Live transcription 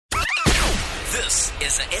This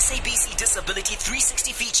is a SABC Disability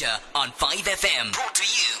 360 feature on 5FM. Brought to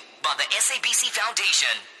you by the SABC Foundation.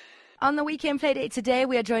 On the Weekend Playdate today,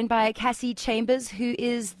 we are joined by Cassie Chambers, who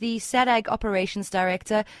is the SADAG Operations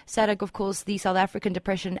Director. SADAG, of course, the South African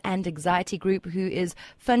Depression and Anxiety Group, who is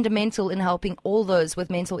fundamental in helping all those with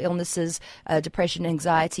mental illnesses, depression,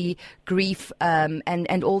 anxiety, grief,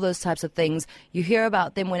 and all those types of things. You hear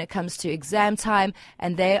about them when it comes to exam time,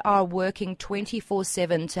 and they are working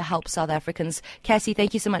 24/7 to help South Africans. Cassie,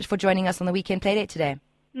 thank you so much for joining us on the Weekend Playdate today.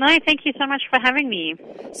 No, thank you so much for having me.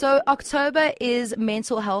 So October is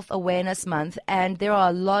Mental Health Awareness Month, and there are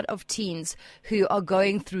a lot of teens who are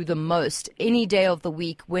going through the most any day of the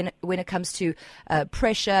week when it comes to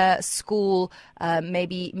pressure, school,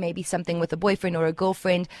 maybe something with a boyfriend or a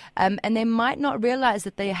girlfriend, and they might not realize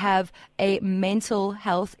that they have a mental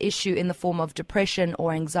health issue in the form of depression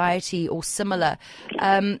or anxiety or similar.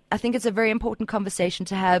 I think it's a very important conversation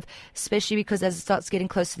to have, especially because as it starts getting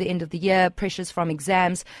close to the end of the year, pressures from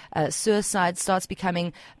exams, suicide starts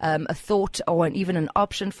becoming a thought or even an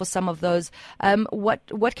option for some of those.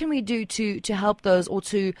 What can we do to help those or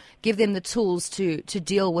to give them the tools to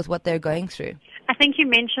deal with what they're going through? I think you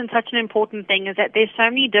mentioned such an important thing is that there's so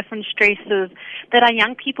many different stresses that our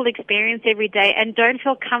young people experience every day and don't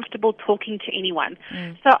feel comfortable talking to anyone.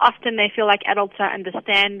 So often they feel like adults don't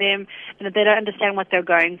understand them and that they don't understand what they're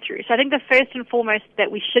going through. So I think the first and foremost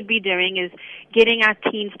that we should be doing is getting our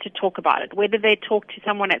teens to talk about it, whether they talk to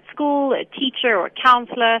someone at school, a teacher or a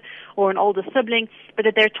counselor or an older sibling, but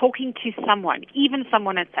that they're talking to someone, even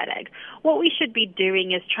someone at SADAG. What we should be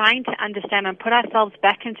doing is trying to understand and put ourselves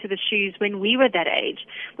back into the shoes when we were that age,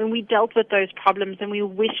 when we dealt with those problems and we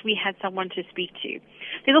wish we had someone to speak to.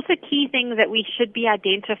 There's also key things that we should be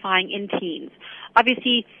identifying in teens.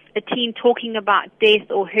 Obviously, a teen talking about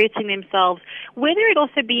death or hurting themselves, whether it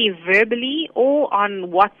also be verbally or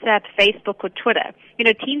on WhatsApp, Facebook, or Twitter. You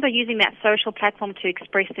know, teens are using that social platform to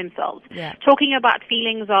express themselves. Yeah. Talking about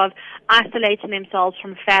feelings of isolating themselves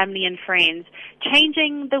from family and friends,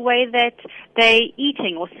 changing the way that they're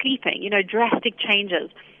eating or sleeping, drastic changes.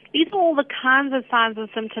 These are all the kinds of signs and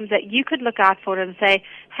symptoms that you could look out for and say,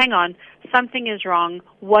 hang on, something is wrong.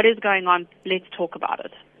 What is going on? Let's talk about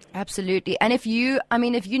it. Absolutely. And if you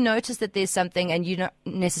notice that there's something and you're not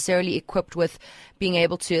necessarily equipped with being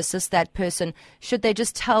able to assist that person, should they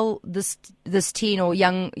just tell this teen or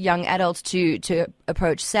young adult to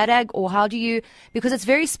approach SADAG, or how do you, because it's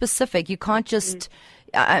very specific, you can't just,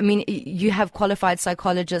 you have qualified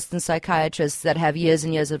psychologists and psychiatrists that have years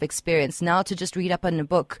and years of experience. Now to just read up in a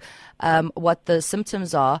book what the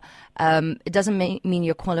symptoms are, it doesn't mean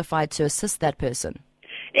you're qualified to assist that person.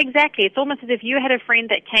 Exactly. It's almost as if you had a friend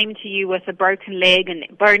that came to you with a broken leg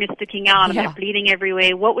and bone is sticking out and they're bleeding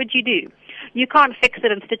everywhere. What would you do? You can't fix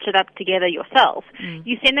it and stitch it up together yourself.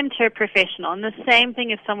 You send them to a professional. And the same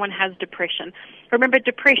thing if someone has depression. Remember,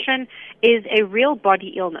 depression is a real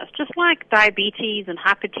body illness. Just like diabetes and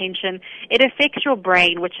hypertension, it affects your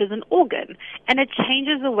brain, which is an organ, and it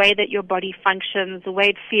changes the way that your body functions, the way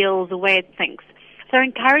it feels, the way it thinks. So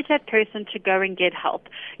encourage that person to go and get help.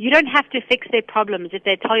 You don't have to fix their problems if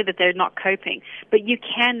they tell you that they're not coping, but you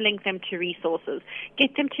can link them to resources.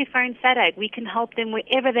 Get them to phone SADAG. We can help them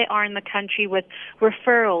wherever they are in the country with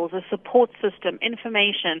referrals, a support system,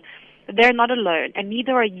 information. They're not alone, and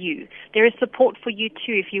neither are you. There is support for you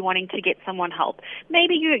too if you're wanting to get someone help.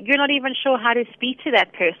 Maybe you're not even sure how to speak to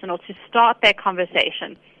that person or to start that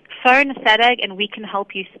conversation. Phone SADAG and we can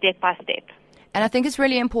help you step by step. And I think it's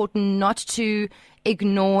really important not to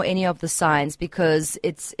ignore any of the signs, because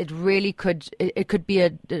it really could be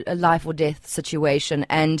a life or death situation.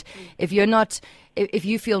 And if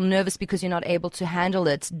you feel nervous because you're not able to handle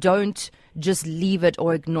it, don't just leave it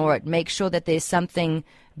or ignore it. Make sure that there's something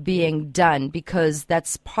being done, because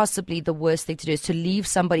that's possibly the worst thing to do, is to leave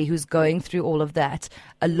somebody who's going through all of that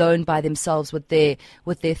alone by themselves with their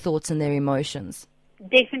thoughts and their emotions.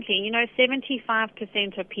 Definitely.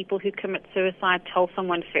 75% of people who commit suicide tell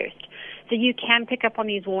someone first. So you can pick up on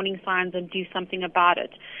these warning signs and do something about it.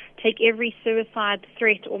 Take every suicide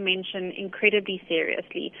threat or mention incredibly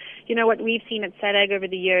seriously. What we've seen at SADAG over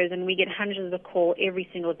the years, and we get hundreds of calls every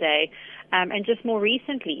single day. And just more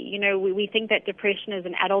recently, we think that depression is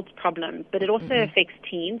an adult problem, but it also affects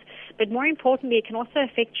teens. But more importantly, it can also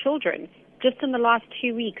affect children. Just in the last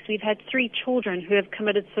 2 weeks, we've had 3 children who have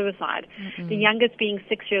committed suicide, the youngest being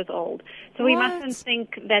 6 years old. So we mustn't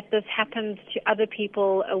think that this happens to other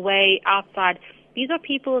people away outside. These are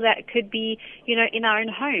people that could be, in our own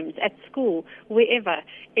homes, at school, wherever.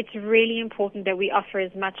 It's really important that we offer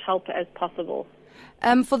as much help as possible.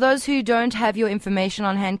 For those who don't have your information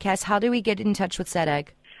on hand, Cass, how do we get in touch with SADAG?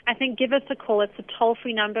 I think give us a call. It's a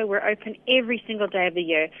toll-free number. We're open every single day of the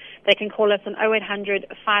year. They can call us on 0800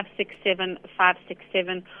 567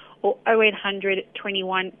 567 or 0800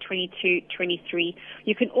 21 22 23.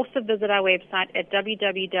 You can also visit our website at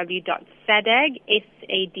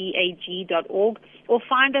www.sadag.org or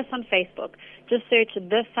find us on Facebook. Just search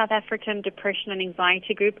the South African Depression and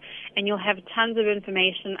Anxiety Group, and you'll have tons of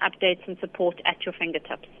information, updates, and support at your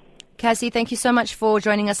fingertips. Cassie, thank you so much for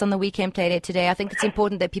joining us on the Weekend Playdate today. I think it's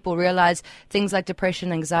important that people realize things like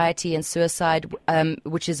depression, anxiety, and suicide,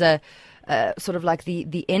 which is a sort of like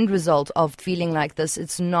the end result of feeling like this.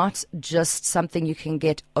 It's not just something you can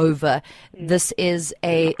get over. This is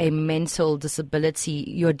a mental disability.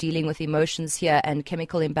 You're dealing with emotions here and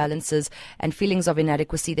chemical imbalances and feelings of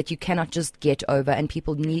inadequacy that you cannot just get over, and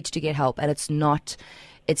people need to get help. And it's not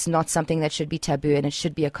something that should be taboo, and it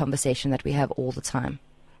should be a conversation that we have all the time.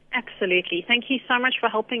 Absolutely. Thank you so much for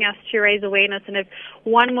helping us to raise awareness. And if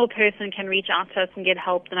one more person can reach out to us and get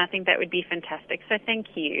help, then I think that would be fantastic. So thank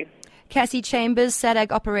you. Cassie Chambers,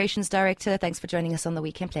 SADAG Operations Director, thanks for joining us on the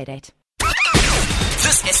Weekend Playdate.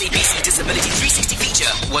 This SABC Disability 360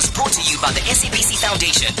 feature was brought to you by the SABC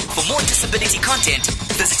Foundation. For more disability content,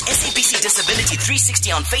 visit SABC Disability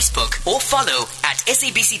 360 on Facebook or follow at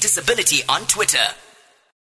SABC Disability on Twitter.